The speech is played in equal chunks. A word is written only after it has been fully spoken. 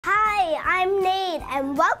I'm Nate,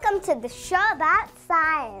 and welcome to the show about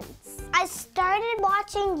science. I started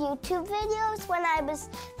watching YouTube videos when I was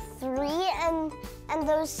 3, and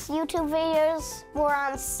those YouTube videos were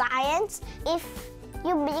on science. If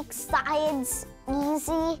you make science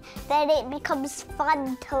easy, then it becomes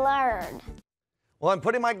fun to learn. Well, I'm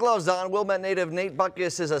putting my gloves on. Wilmette native Nate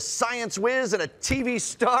Butkus is a science whiz and a TV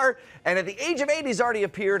star. And at the age of 8, he's already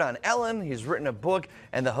appeared on Ellen. He's written a book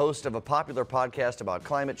and the host of a popular podcast about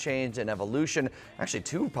climate change and evolution. Actually,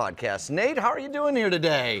 2 podcasts. Nate, how are you doing here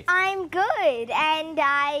today? I'm good, and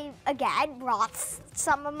I, again, brought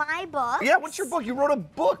some of my books. Yeah, what's your book? You wrote a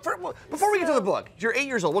book. Before we get to the book, you're 8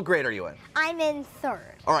 years old. What grade are you in? I'm in 3rd.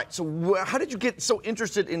 All right, so how did you get so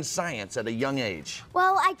interested in science at a young age?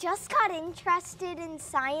 Well, I just got interested in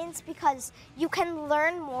science because you can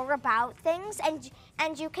learn more about things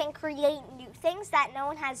and you can create new things that no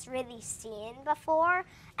one has really seen before,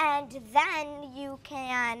 and then you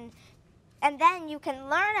can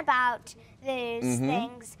learn about those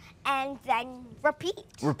things and then repeat.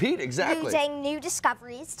 Repeat, exactly. Using new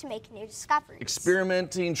discoveries to make new discoveries.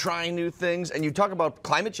 Experimenting, trying new things, and you talk about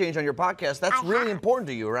climate change on your podcast. That's really important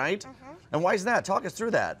to you, right? And why is that? Talk us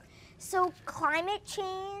through that. So climate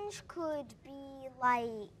change could be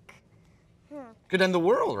like... Could end the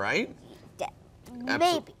world, right?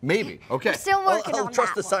 Maybe. Maybe. Okay. We're still working I'll on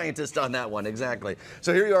trust that the scientist on that one. Exactly.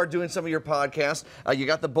 So here you are doing some of your podcasts. You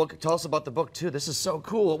got the book. Tell us about the book too. This is so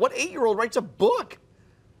cool. What 8-year-old writes a book?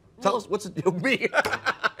 Tell us what's it. Me.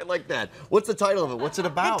 I like that. What's the title of it? What's it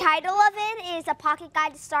about? The title of it is A Pocket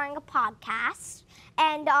Guide to Starting a Podcast.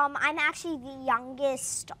 And I'm actually the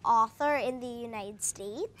youngest author in the United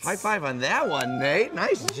States. High five on that one, Nate.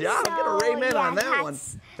 Nice job. So, Get a Rayman on that one.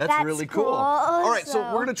 That's really cool. All right, so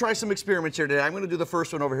we're going to try some experiments here today. I'm going to do the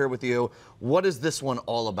first one over here with you. What is this one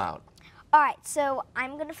all about? All right, so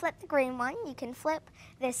I'm going to flip the green one. You can flip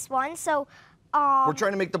this one. So we're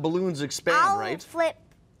trying to make the balloons expand, right? Flip,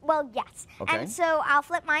 well, yes. Okay. And so I'll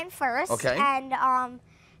flip mine first. Okay. And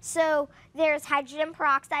so there's hydrogen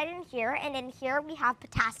peroxide in here, and in here we have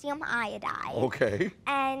potassium iodide. Okay.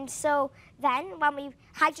 And so then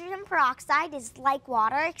hydrogen peroxide is like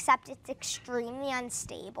water, except it's extremely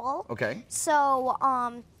unstable. Okay. So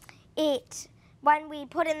when we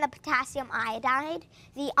put in the potassium iodide,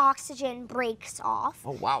 the oxygen breaks off.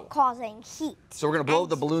 Oh, wow. Causing heat. So we're going to blow up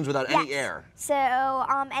the balloons without any air. So,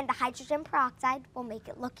 and the hydrogen peroxide will make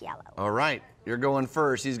it look yellow. All right. You're going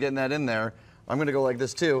first. He's getting that in there. I'm going to go like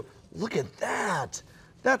this, too. Look at that.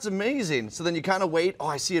 That's amazing. So then you kind of wait. Oh,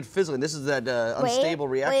 I see it fizzling. This is that unstable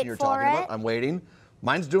reaction you're talking about. I'm waiting.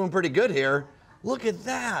 Mine's doing pretty good here. Look at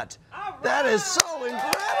that. Right. That is so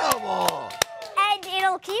incredible. And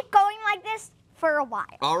it'll keep going like this for a while.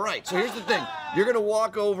 All right. So here's the thing. You're going to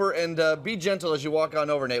walk over and be gentle as you walk on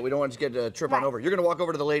over, Nate. We don't want you to get trip on over. You're going to walk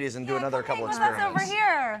over to the ladies and do another couple experiments. Over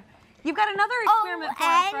here. You've got another experiment for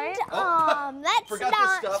us, right? Let's not forget.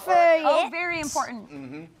 Oh, very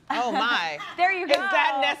important. Oh my. There you go. Is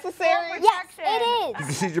that necessary? Yes,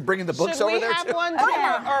 it is. You're bringing the books Should over we there have too? one too,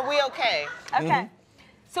 or are we okay? Okay.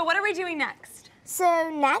 So what are we doing next? So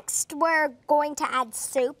next we're going to add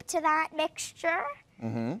soap to that mixture.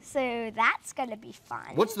 So that's going to be fun.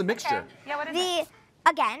 What's the mixture? Okay. Yeah, what is it?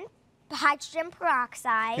 Again, hydrogen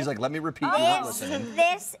peroxide. He's like, let me repeat. You're not listening.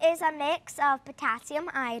 This is a mix of potassium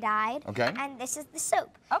iodide. Okay. And this is the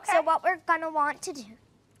soap. Okay. So what we're going to want to do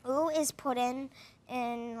is put in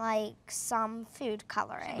like some food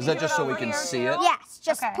coloring. Is that just so we can see it? Yes,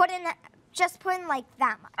 just put in like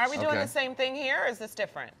that much. Are we doing the same thing here, or is this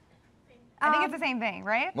different? I think it's the same thing,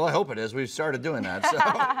 right? Well, I hope it is. We've started doing that, so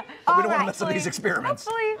we don't want to mess up these experiments.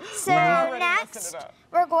 Hopefully. So next,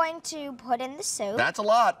 we're going to put in the soap. That's a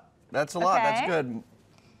lot. That's a lot. Okay. That's good.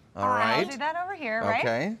 All right. I'll do that over here, right?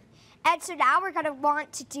 Okay. And so now we're going to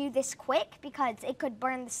want to do this quick because it could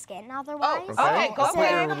burn the skin otherwise. Okay. Go Put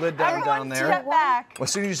your lid down Everyone there. step back. Well,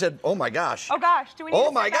 as soon as you said, oh my gosh. Oh gosh, do we need to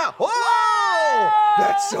Oh my step God. back? Whoa!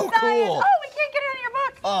 That's so Science. cool. Oh, we can't get it in your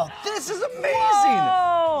book. Oh, this is amazing.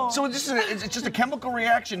 Whoa. So it's just a chemical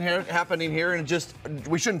reaction here happening here, and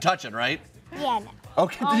we shouldn't touch it, right? Yeah, no.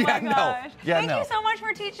 Okay. Oh yeah, my no. gosh. Yeah, Thank no. you so much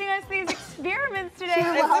for teaching us these experiments today.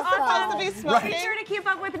 You're This was welcome. awesome. Supposed to be smoking? Be sure to keep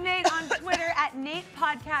up with Nate on Twitter at Nate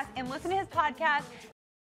Podcast and listen to his podcast,